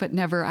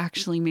never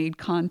actually made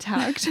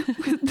contact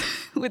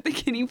with the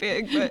guinea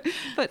pig,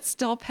 but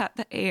still pet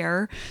the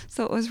air.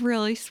 So it was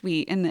really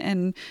sweet,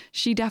 and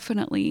she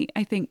definitely,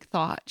 I think,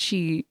 thought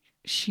she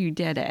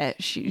did it.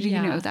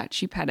 That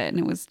she pet it, and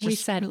it was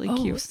just really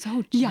cute.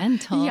 So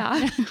gentle.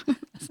 Yeah.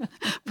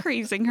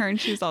 Praising her,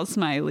 and she was all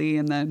smiley.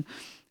 And then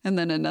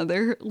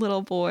another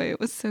little boy, it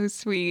was so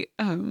sweet.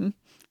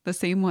 The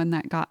same one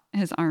that got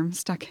his arm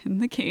stuck in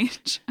the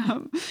cage.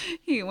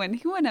 When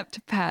he went up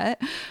to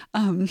pet,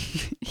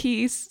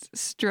 he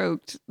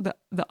stroked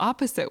the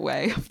opposite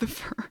way of the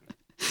fur.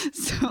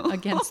 So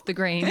against the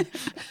grain.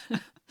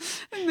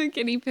 And the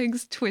guinea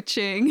pig's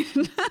twitching.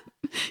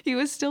 He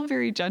was still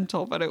very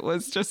gentle, but it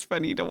was just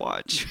funny to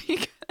watch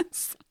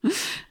because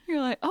you're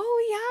like,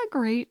 oh yeah,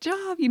 great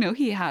job.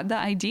 He had the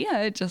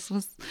idea. It just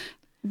was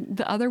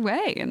the other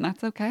way, and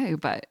that's okay.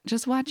 But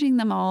just watching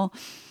them all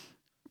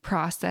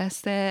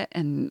process it,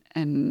 and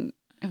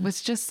it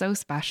was just so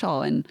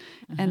special. And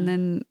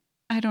then,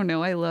 I don't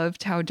know, I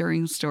loved how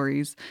during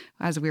stories,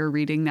 as we were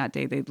reading that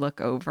day, they'd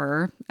look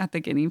over at the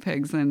guinea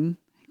pigs and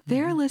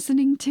they're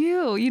listening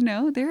too,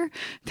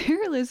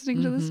 they're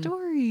listening to the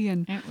story.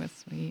 And it was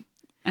sweet.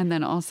 And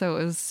then also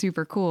it was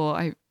super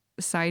cool.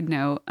 Side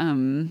note,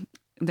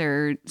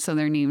 their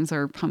names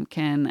are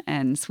Pumpkin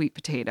and Sweet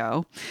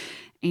Potato.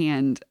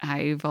 And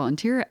I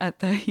volunteer at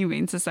the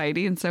Humane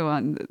Society. And so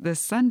on this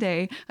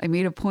Sunday, I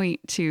made a point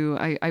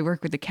I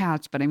work with the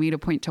cats, but I made a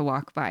point to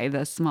walk by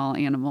the small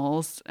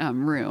animals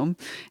room.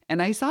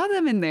 And I saw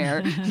them in there.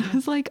 And I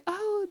was like,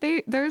 oh,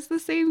 there's the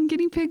same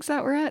guinea pigs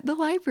that were at the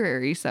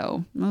library.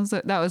 So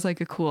that was like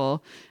a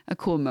cool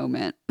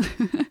moment.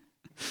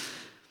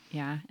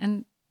 Yeah.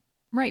 And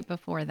right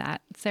before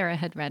that, Sarah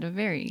had read a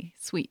very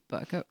sweet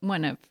book,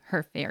 one of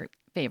her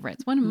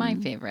favorites, one of my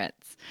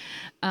favorites.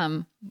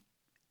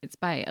 It's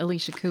by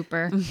Alicia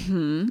Cooper.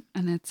 Mm-hmm.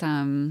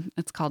 And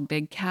it's called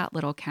Big Cat,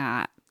 Little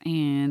Cat.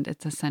 And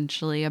it's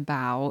essentially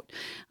about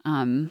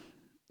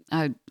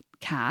a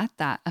cat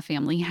that a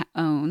family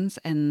owns,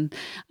 and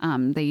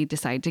they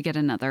decide to get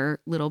another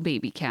little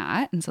baby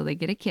cat. And so they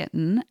get a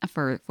kitten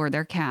for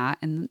their cat,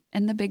 and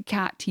the big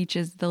cat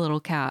teaches the little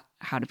cat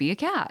how to be a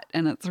cat.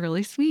 And it's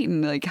really sweet,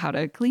 and like how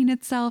to clean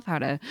itself, how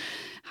to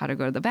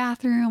go to the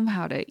bathroom,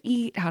 how to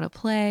eat, how to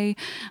play,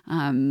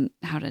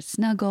 how to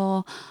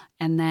snuggle.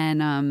 And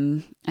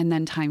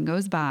then time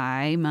goes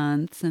by,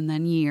 months and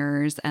then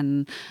years,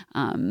 and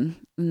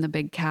the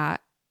big cat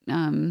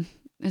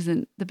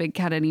isn't the big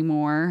cat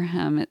anymore.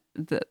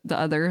 The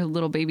other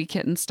little baby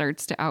kitten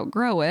starts to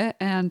outgrow it,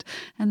 and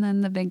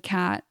then the big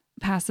cat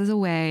passes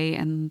away,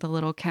 and the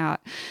little cat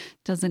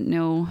doesn't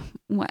know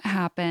what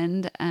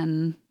happened,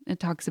 and it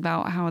talks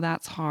about how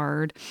that's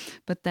hard.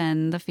 But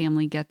then the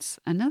family gets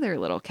another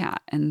little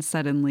cat, and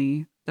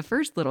suddenly the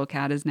first little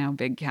cat is now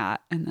Big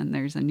Cat, and then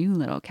there's a new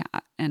little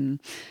cat, and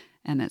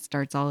it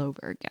starts all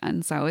over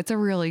again. So it's a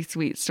really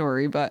sweet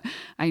story, but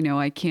I know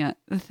I can't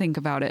think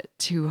about it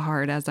too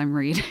hard as I'm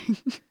reading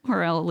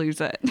or I'll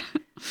lose it.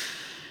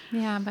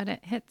 Yeah, but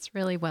it hits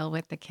really well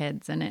with the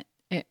kids, and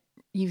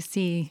you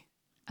see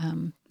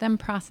them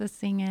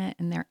processing it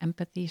and their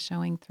empathy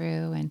showing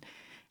through. And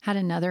had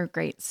another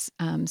great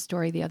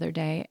story the other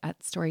day at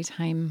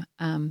Storytime.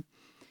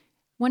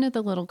 One of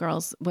the little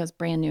girls was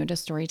brand new to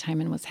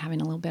Storytime and was having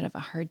a little bit of a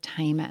hard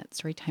time at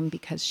Storytime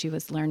because she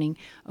was learning,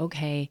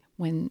 okay,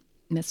 when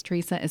Miss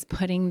Teresa is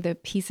putting the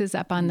pieces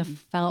up on the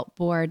felt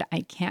board,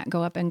 I can't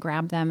go up and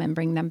grab them and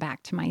bring them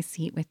back to my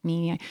seat with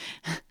me.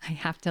 I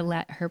have to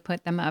let her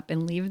put them up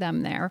and leave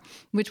them there,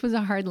 which was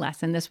a hard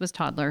lesson. This was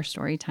toddler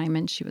story time,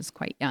 and she was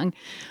quite young.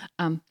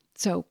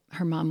 So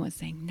her mom was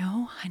saying,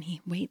 no,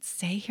 honey, wait,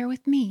 stay here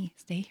with me.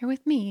 Stay here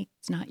with me.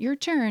 It's not your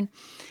turn.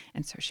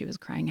 And so she was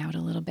crying out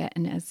a little bit.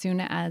 And as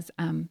soon as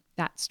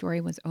that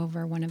story was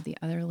over, one of the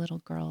other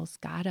little girls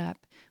got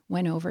up,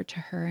 went over to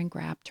her and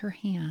grabbed her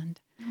hand.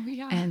 Oh,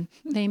 yeah. And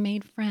they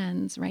made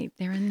friends right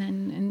there and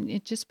then. And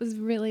it just was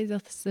really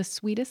the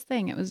sweetest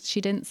thing. It was, she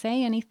didn't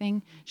say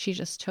anything. She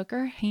just took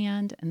her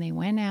hand and they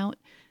went out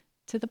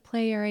to the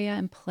play area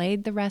and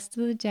played the rest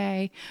of the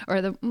day,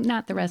 or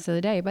not the rest of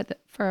the day, but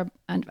for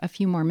a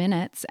few more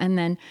minutes. And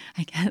then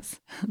I guess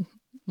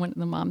one of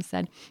the moms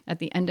said at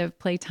the end of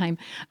playtime,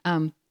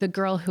 the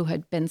girl who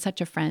had been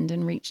such a friend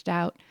and reached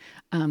out,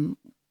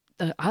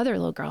 the other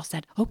little girl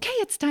said, okay,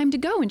 it's time to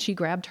go. And she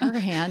grabbed her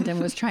hand and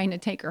was trying to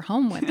take her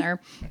home with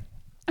her.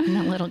 And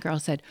the little girl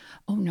said,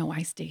 oh no,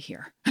 I stay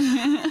here.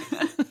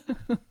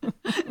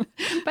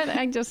 But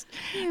I just,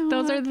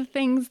 those are the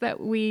things that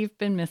we've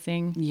been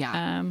missing.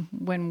 Yeah.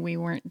 When we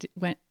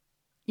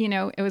you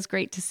know, it was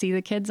great to see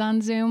the kids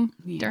on Zoom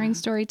during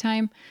story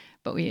time,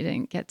 but we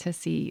didn't get to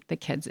see the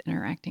kids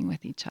interacting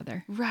with each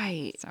other.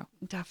 Right. So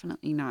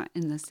definitely not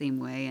in the same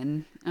way.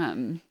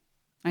 And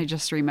I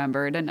just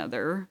remembered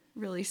another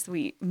really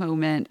sweet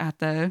moment at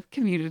the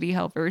community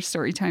helper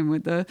story time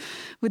with the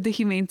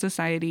Humane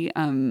Society.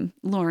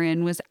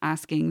 Lauren was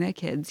asking the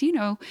kids,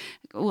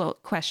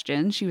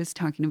 questions. She was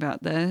talking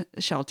about the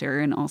shelter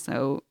and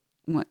also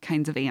what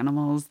kinds of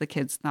animals the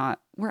kids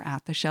thought were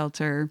at the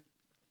shelter.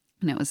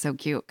 And it was so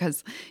cute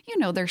because,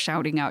 they're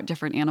shouting out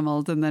different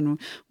animals. And then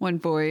one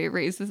boy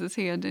raises his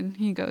hand and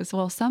he goes,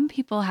 well, some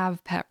people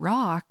have pet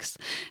rocks.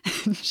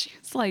 And she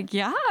was like,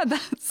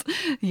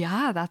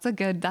 that's a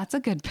good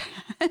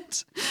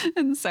pet.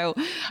 And so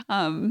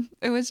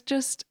it was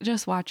just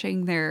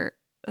watching their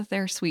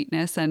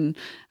sweetness. And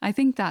I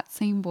think that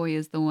same boy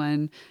is the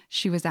one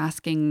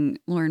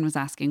Lauren was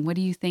asking, what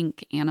do you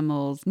think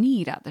animals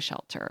need at the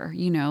shelter?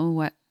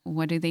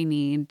 What do they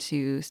need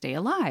to stay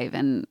alive?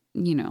 And, a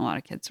lot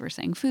of kids were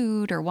saying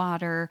food or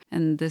water.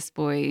 And this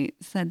boy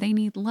said they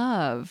need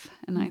love.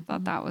 And I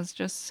thought that was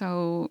just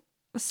so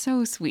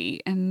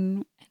sweet.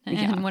 And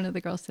one of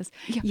the girls says,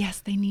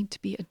 yes, they need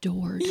to be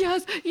adored.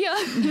 Yes.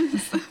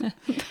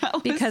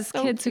 Because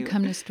so kids cute. who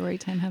come to story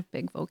time have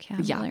big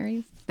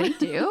vocabularies. They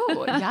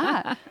do.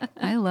 Yeah.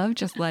 I love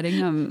just letting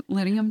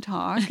them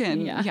talk.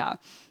 And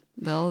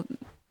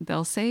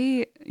they'll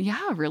say,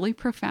 really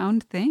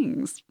profound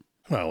things.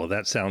 Well,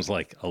 that sounds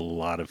like a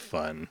lot of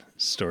fun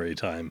story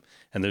time.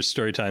 And there's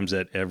story times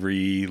at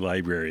every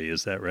library.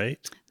 Is that right?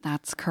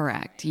 That's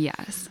correct.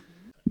 Yes.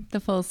 The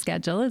full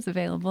schedule is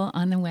available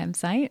on the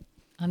website,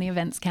 on the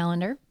events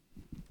calendar.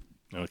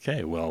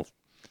 Okay. Well,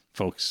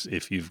 folks,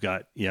 if you've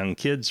got young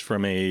kids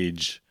from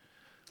age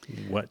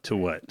what to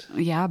what?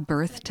 Yeah,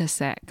 birth to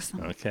 6.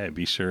 Okay.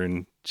 Be sure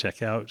and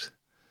check out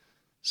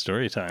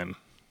story time.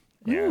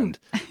 And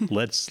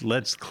let's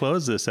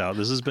close this out.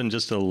 This has been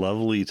just a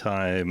lovely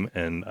time,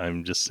 and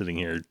I'm just sitting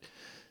here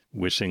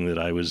wishing that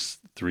I was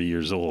 3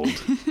 years old,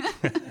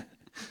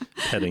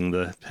 petting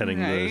the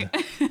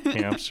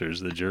hamsters,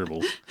 the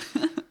gerbils,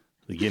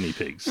 the guinea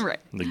pigs, right?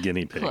 The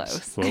guinea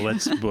pigs.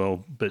 Close.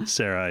 But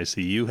Sarah, I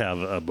see you have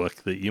a book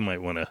that you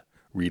might want to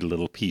read a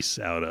little piece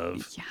out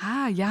of.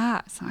 Yeah.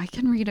 So I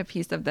can read a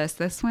piece of this.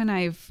 This one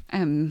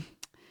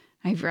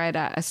I've read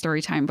a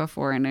story time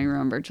before, and I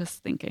remember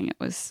just thinking it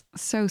was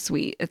so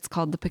sweet. It's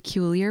called The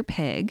Peculiar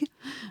Pig.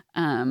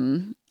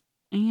 And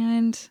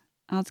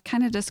I'll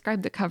kind of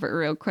describe the cover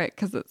real quick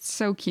because it's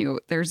so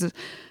cute. There's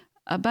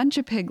a bunch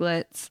of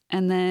piglets,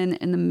 and then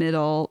in the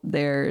middle,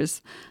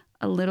 there's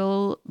a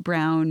little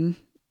brown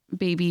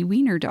baby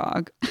wiener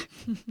dog.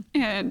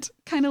 And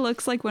kind of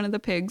looks like one of the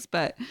pigs,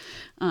 but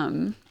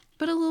a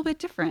little bit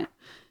different.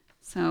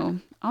 So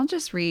I'll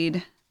just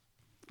read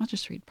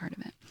part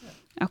of it.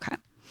 Okay.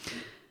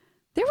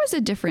 There was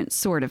a different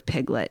sort of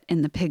piglet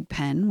in the pig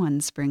pen one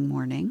spring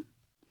morning.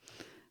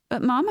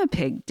 But Mama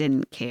Pig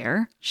didn't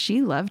care.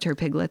 She loved her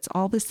piglets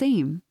all the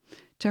same.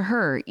 To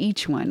her,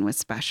 each one was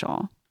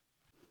special.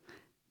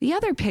 The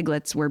other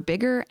piglets were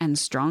bigger and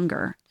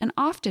stronger and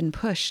often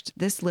pushed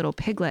this little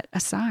piglet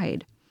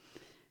aside.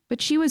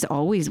 But she was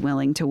always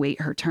willing to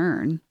wait her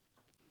turn.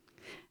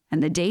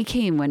 And the day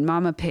came when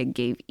Mama Pig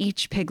gave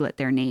each piglet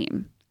their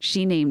name.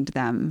 She named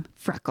them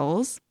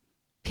Freckles,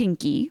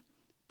 Pinky,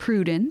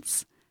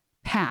 Prudence,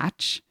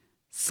 Patch,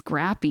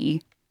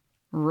 Scrappy,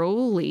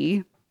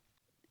 Rolly,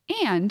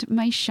 and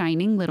my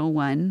shining little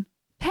one,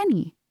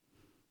 Penny.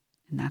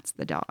 And that's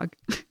the dog.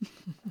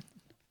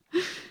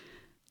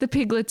 The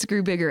piglets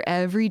grew bigger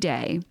every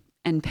day,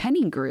 and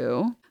Penny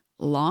grew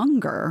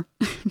longer.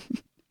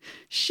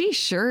 She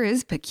sure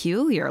is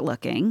peculiar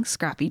looking,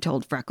 Scrappy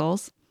told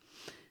Freckles.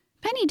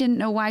 Penny didn't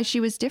know why she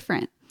was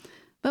different,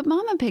 but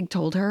Mama Pig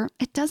told her,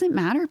 "It doesn't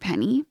matter,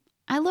 Penny.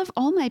 I love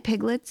all my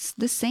piglets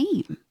the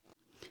same."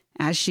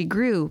 As she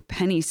grew,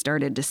 Penny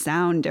started to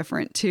sound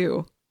different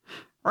too.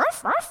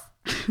 Ruff, ruff.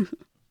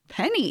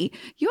 Penny,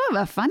 you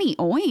have a funny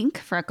oink,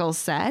 Freckles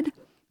said.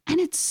 And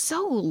it's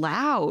so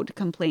loud,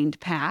 complained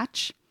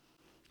Patch.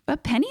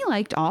 But Penny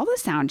liked all the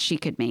sounds she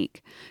could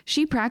make.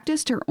 She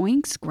practiced her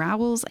oinks,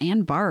 growls,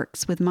 and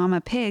barks with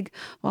Mama Pig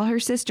while her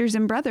sisters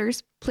and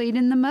brothers played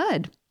in the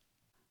mud.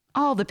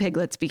 All the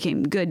piglets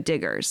became good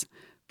diggers.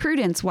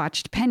 Prudence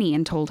watched Penny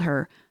and told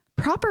her,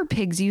 "Proper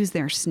pigs use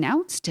their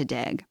snouts to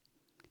dig."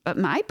 "But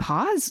my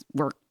paws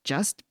work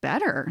just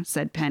better,"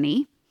 said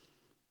Penny.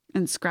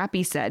 And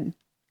Scrappy said,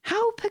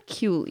 "How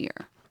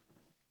peculiar."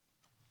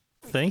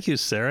 Thank you,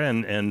 Sarah.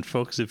 And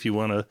folks, if you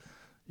want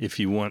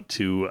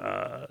to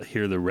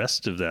hear the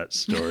rest of that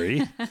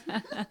story,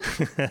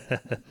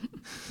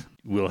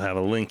 we'll have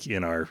a link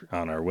on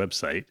our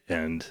website.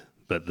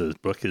 But the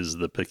book is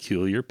The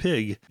Peculiar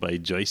Pig by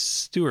Joyce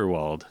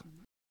Steuerwald.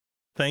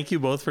 Thank you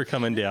both for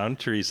coming down,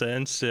 Teresa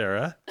and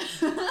Sarah.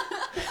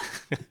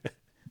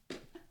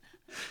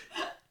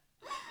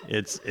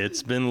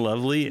 It's been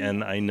lovely,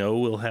 and I know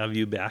we'll have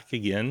you back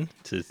again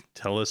to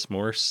tell us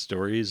more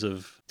stories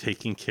of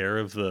taking care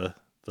of the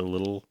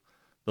little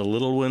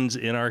ones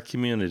in our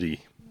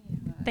community.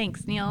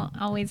 Thanks, Neil.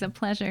 Always a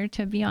pleasure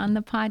to be on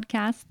the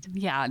podcast.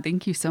 Yeah,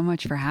 thank you so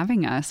much for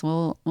having us.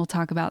 We'll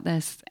talk about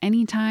this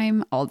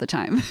anytime, all the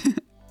time.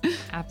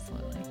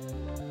 Absolutely.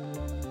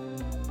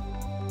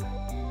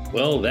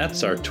 Well,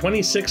 that's our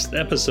 26th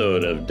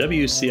episode of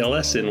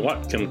WCLS in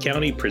Whatcom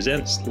County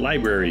Presents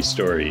Library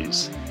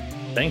Stories.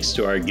 Thanks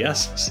to our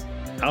guests,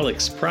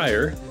 Alex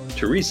Pryor,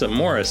 Teresa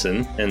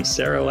Morrison, and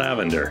Sarah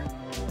Lavender.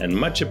 And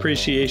much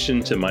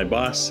appreciation to my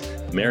boss,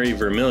 Mary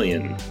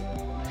Vermillion.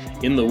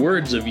 In the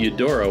words of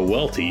Eudora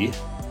Welty,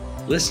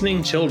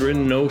 listening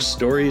children know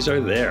stories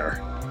are there.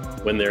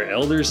 When their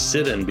elders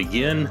sit and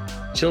begin,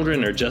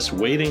 children are just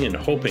waiting and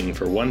hoping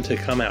for one to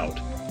come out,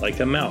 like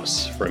a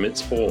mouse from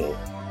its hole.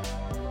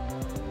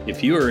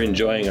 If you are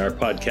enjoying our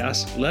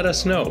podcast, let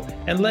us know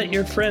and let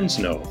your friends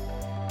know.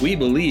 We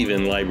believe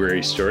in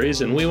library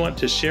stories and we want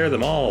to share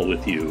them all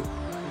with you.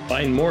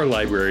 Find more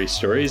library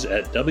stories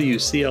at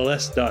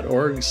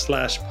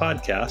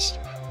wcls.org/podcast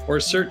or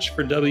search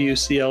for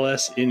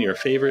WCLS in your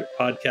favorite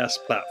podcast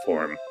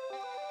platform.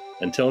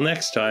 Until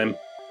next time,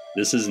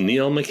 this is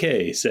Neil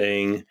McKay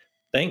saying,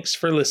 thanks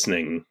for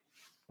listening.